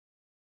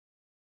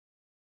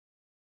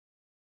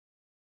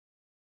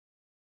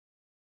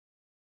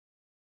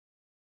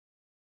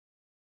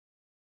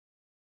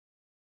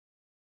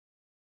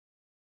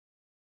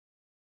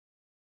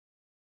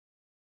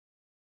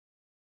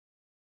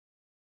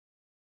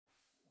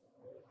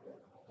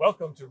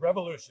Welcome to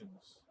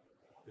Revolutions,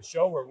 the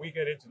show where we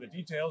get into the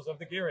details of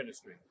the gear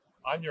industry.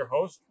 I'm your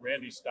host,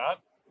 Randy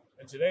Stott,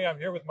 and today I'm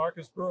here with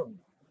Markus Brumm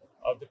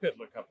of the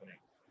Pittler company.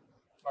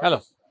 Markus,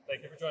 hello.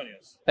 Thank you for joining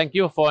us. Thank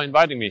you for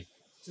inviting me.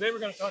 Today we're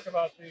going to talk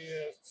about the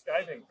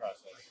skiving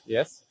process.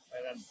 Yes.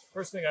 And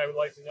first thing I would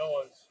like to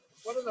know is,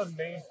 what are the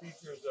main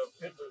features of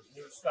Pittler's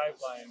new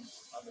Skiveline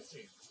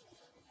machine?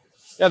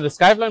 Yeah, the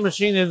Skiveline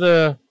machine is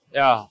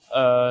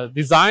a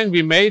design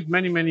we made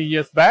many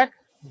years back.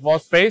 It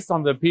was based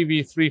on the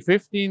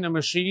PV315, a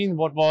machine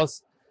what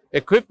was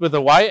equipped with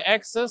a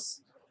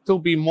Y-axis to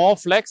be more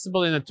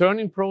flexible in the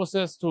turning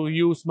process, to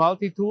use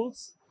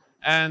multi-tools.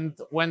 And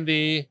when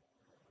the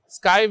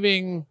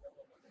skiving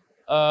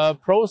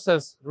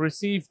process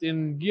received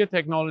in gear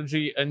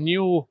technology a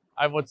new,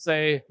 I would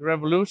say,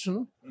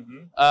 revolution,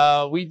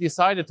 we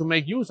decided to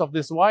make use of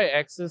this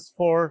Y-axis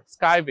for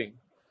skiving.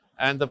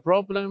 And the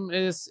problem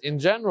is, in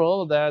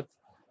general, that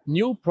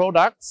new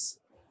products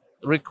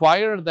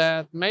require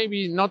that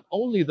maybe not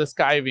only the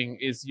skiving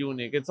is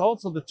unique, it's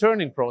also the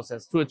turning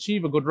process to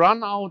achieve a good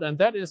run out. And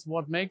that is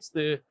what makes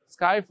the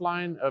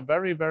Skiveline a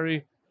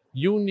very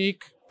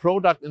unique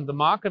product in the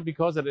market,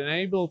 because it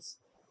enables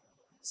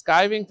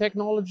skiving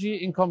technology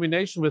in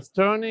combination with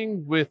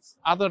turning, with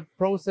other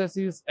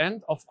processes,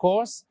 and of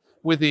course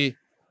with the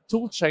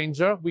tool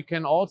changer we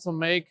can also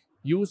make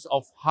use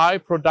of high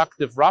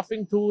productive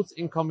roughing tools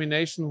in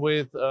combination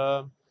with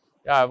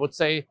I would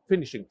say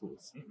finishing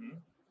tools.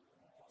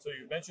 So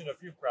you mentioned a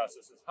few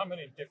processes. How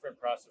many different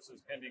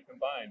processes can be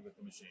combined with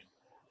the machine?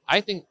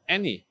 I think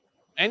any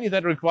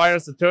that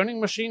requires a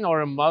turning machine or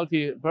a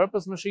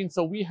multi-purpose machine.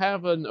 So we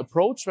have an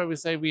approach where we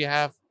say we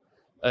have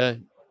a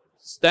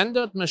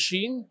standard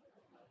machine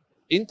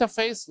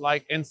interface,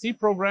 like NC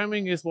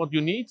programming is what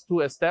you need to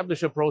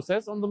establish a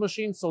process on the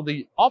machine. So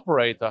the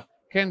operator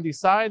can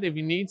decide if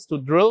he needs to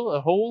drill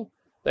a hole,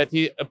 that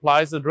he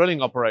applies a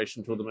drilling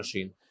operation to the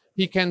machine.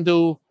 He can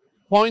do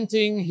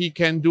pointing, he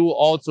can do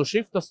also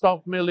shifter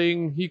stop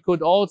milling, he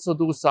could also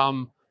do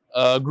some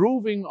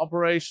grooving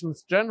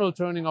operations, general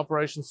turning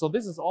operations. So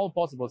this is all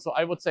possible. So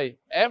I would say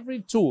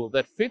every tool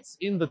that fits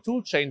in the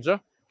tool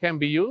changer can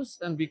be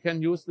used, and we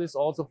can use this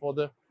also for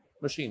the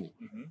machining.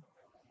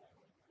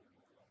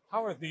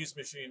 How are these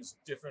machines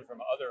different from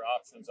other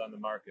options on the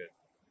market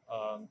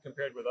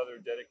compared with other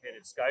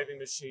dedicated skiving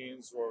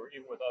machines or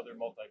even with other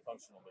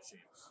multifunctional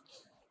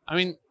machines? I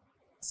mean,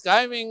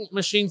 skiving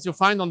machines you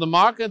find on the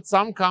market,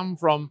 some come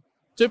from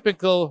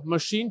typical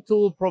machine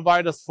tool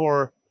providers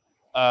for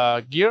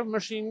gear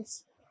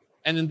machines.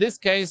 And in this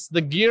case, the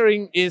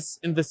gearing is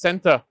in the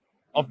center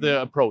of the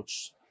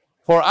approach.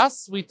 For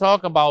us, we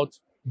talk about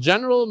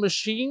general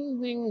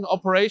machining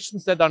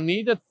operations that are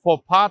needed for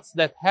parts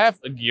that have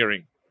a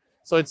gearing.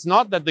 So it's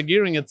not that the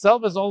gearing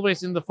itself is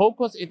always in the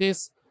focus. It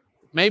is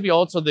maybe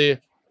also the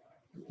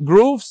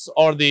grooves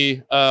or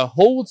the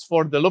holes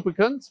for the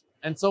lubricant.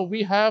 And so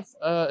we have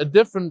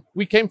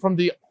we came from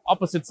the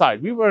opposite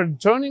side. We were a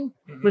turning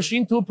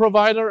machine tool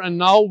provider, and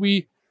now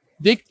we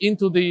digged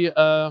into the,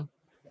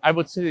 I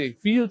would say,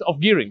 field of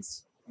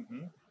gearings.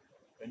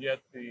 And yet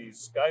the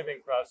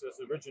skiving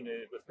process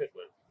originated with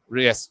Pittler.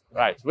 Yes,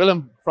 right.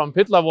 Willem from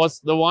Pittler was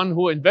the one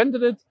who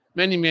invented it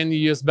many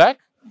years back.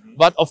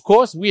 But of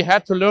course, we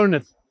had to learn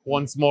it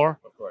once more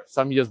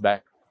some years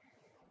back.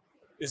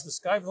 Is the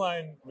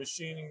Skiveline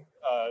machining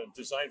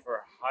designed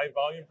for high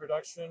volume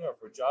production or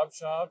for job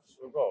shops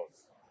or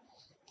both?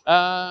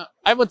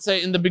 I would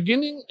say in the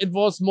beginning it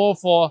was more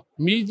for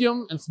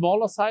medium and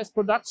smaller size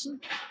production.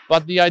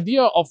 But the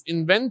idea of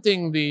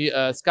inventing the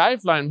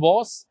Skiveline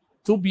was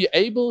to be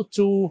able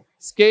to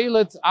scale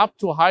it up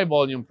to high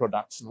volume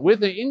production.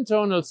 With the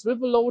internal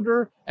swivel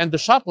loader and the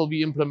shuttle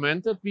we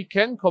implemented, we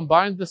can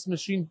combine this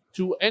machine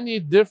to any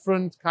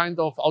different kind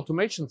of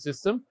automation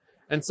system.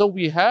 And so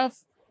we have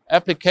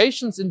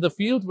applications in the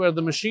field where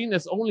the machine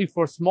is only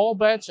for small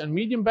batch and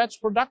medium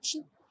batch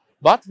production.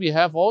 But we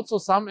have also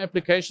some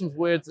applications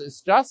where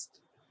it's just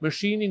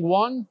machining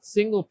one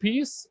single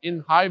piece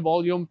in high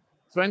volume,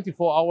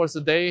 24 hours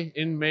a day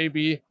in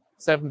maybe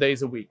 7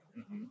 days a week.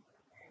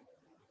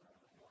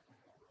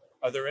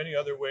 Are there any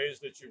other ways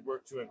that you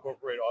work to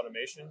incorporate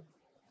automation?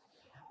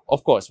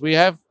 Of course, we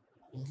have,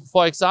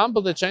 for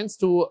example, the chance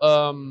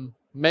to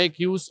make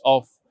use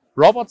of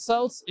robot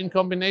cells in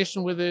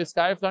combination with the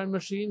Skiveline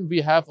machine.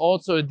 We have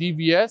also a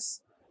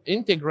DVS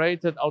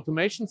integrated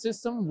automation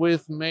system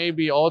with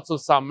maybe also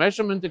some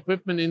measurement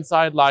equipment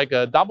inside, like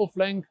a double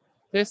flank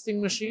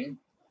testing machine.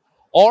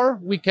 Or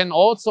we can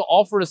also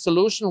offer a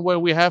solution where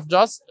we have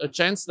just a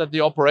chance that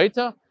the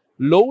operator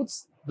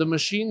loads the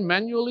machine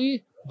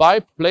manually by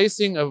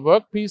placing a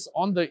workpiece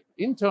on the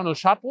internal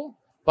shuttle.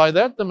 By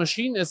that, the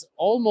machine is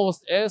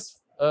almost as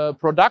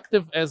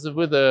productive as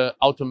with an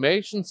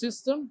automation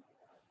system,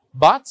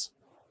 but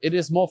it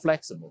is more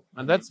flexible.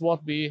 And that's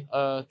what we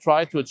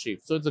try to achieve.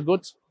 So it's a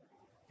good,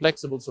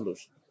 flexible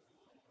solution.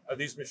 Are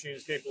these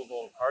machines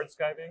capable of hard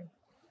skiving?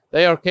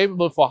 They are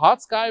capable for hard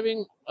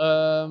skiving.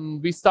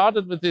 We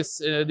started with this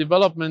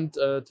development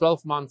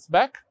 12 months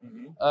back,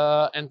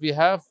 and we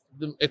have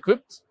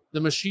equipped the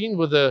machine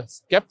with a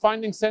gap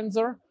finding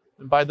sensor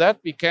And by that,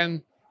 we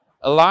can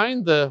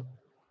align the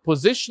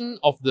position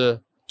of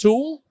the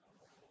tool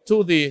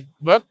to the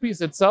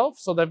workpiece itself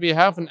so that we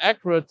have an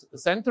accurate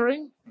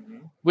centering.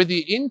 With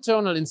the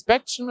internal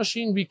inspection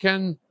machine, we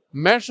can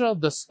measure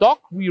the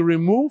stock we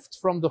removed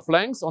from the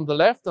flanks on the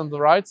left and the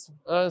right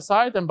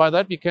side. And by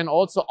that, we can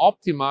also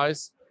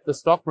optimize the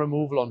stock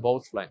removal on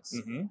both flanks.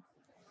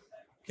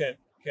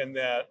 Can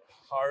that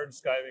hard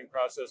skiving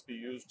process be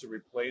used to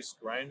replace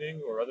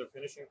grinding or other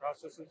finishing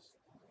processes?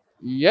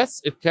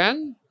 Yes, it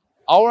can.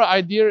 Our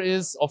idea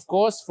is, of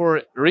course,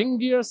 for ring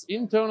gears,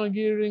 internal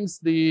gearings,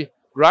 the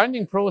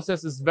grinding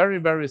process is very,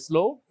 very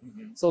slow.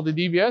 So the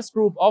DBS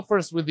group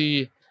offers with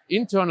the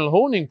internal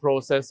honing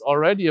process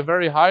already a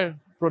very high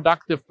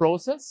productive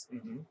process.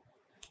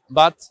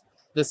 But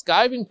the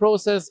skiving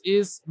process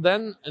is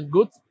then a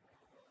good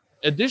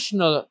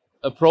additional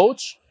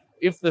approach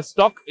if the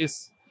stock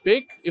is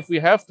big, if we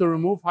have to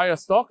remove higher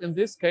stock. In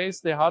this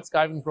case, the hard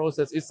skiving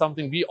process is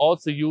something we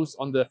also use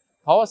on the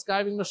power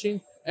skiving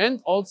machine.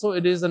 And also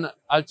it is an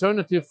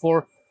alternative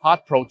for hard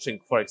broaching,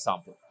 for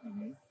example.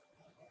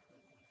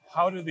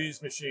 How do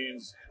these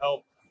machines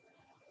help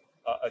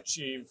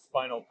achieve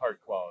final part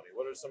quality?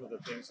 What are some of the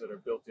things that are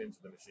built into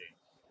the machine?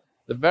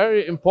 The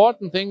very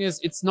important thing is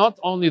it's not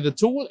only the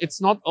tool, it's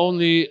not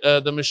only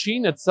the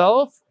machine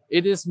itself,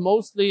 it is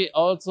mostly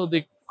also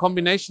the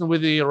combination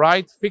with the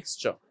right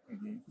fixture.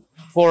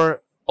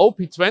 For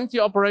OP20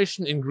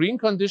 operation in green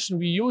condition,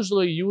 we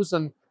usually use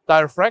a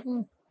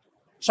diaphragm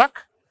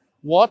chuck,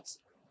 what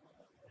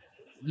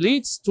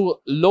leads to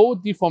low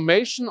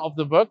deformation of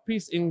the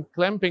workpiece in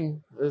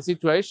clamping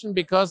situation,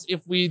 because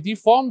if we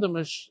deform the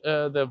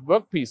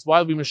workpiece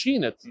while we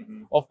machine it,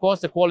 of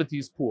course the quality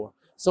is poor.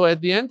 So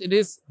at the end, it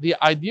is the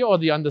idea or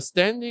the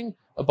understanding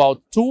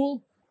about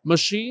tool,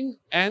 machine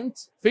and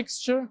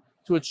fixture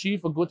to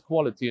achieve a good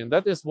quality. And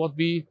that is what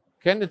we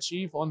can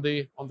achieve on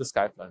the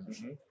Skiving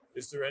machine.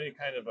 Is there any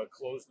kind of a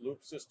closed loop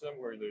system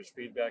where there's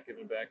feedback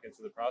given back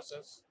into the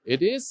process?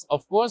 It is,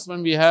 of course,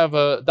 when we have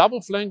a double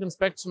flank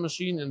inspection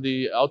machine in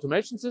the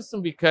automation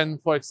system, we can,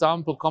 for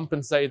example,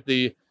 compensate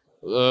the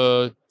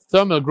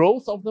thermal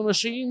growth of the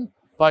machine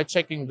by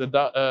checking the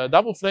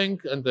double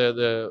flank and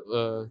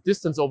the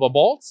distance over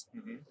bolts.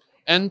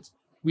 And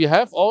we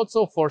have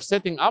also, for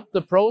setting up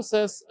the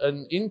process,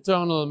 an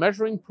internal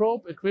measuring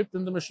probe equipped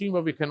in the machine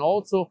where we can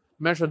also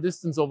measure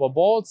distance over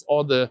bolts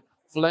or the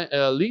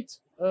lead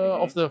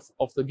of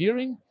the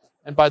gearing,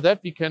 and by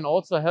that we can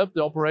also help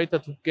the operator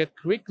to get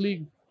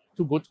quickly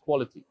to good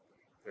quality.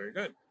 Very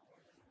good.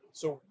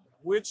 So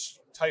which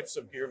types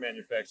of gear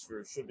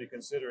manufacturers should be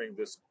considering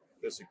this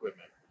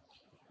equipment?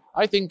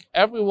 I think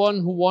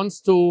everyone who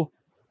wants to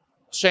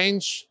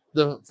change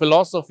the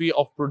philosophy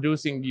of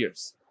producing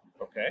gears.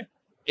 Okay.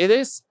 It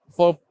is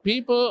for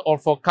people or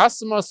for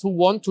customers who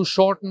want to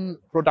shorten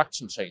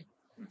production chain.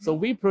 So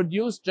we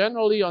produce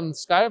generally on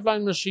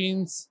Skiving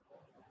machines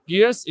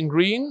gears in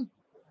green,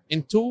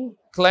 in 2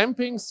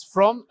 clampings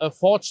from a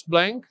forged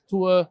blank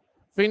to a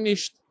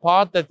finished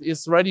part that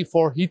is ready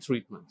for heat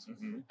treatment.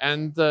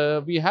 And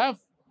we have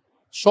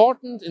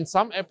shortened in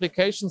some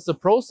applications the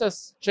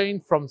process chain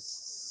from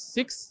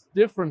 6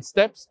 different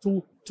steps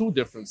to 2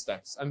 different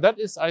steps. And that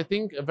is, I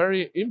think, a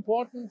very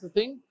important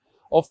thing.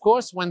 Of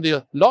course, when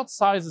the lot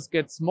sizes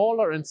get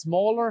smaller and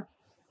smaller,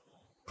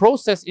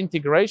 process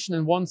integration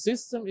in one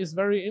system is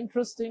very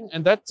interesting.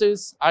 And that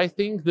is, I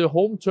think, the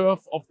home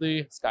turf of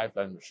the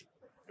Skiving machine.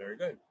 Very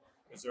good.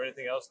 Is there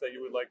anything else that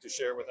you would like to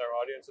share with our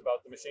audience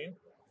about the machine?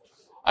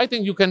 I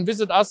think you can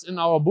visit us in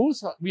our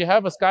booth. We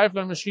have a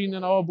Skiving machine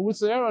in our booth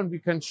there, and we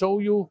can show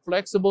you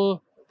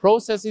flexible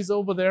processes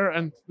over there,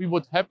 and we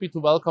would happy to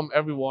welcome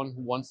everyone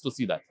who wants to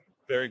see that.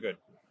 Very good.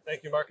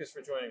 Thank you, Markus,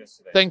 for joining us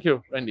today. Thank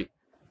you, Randy.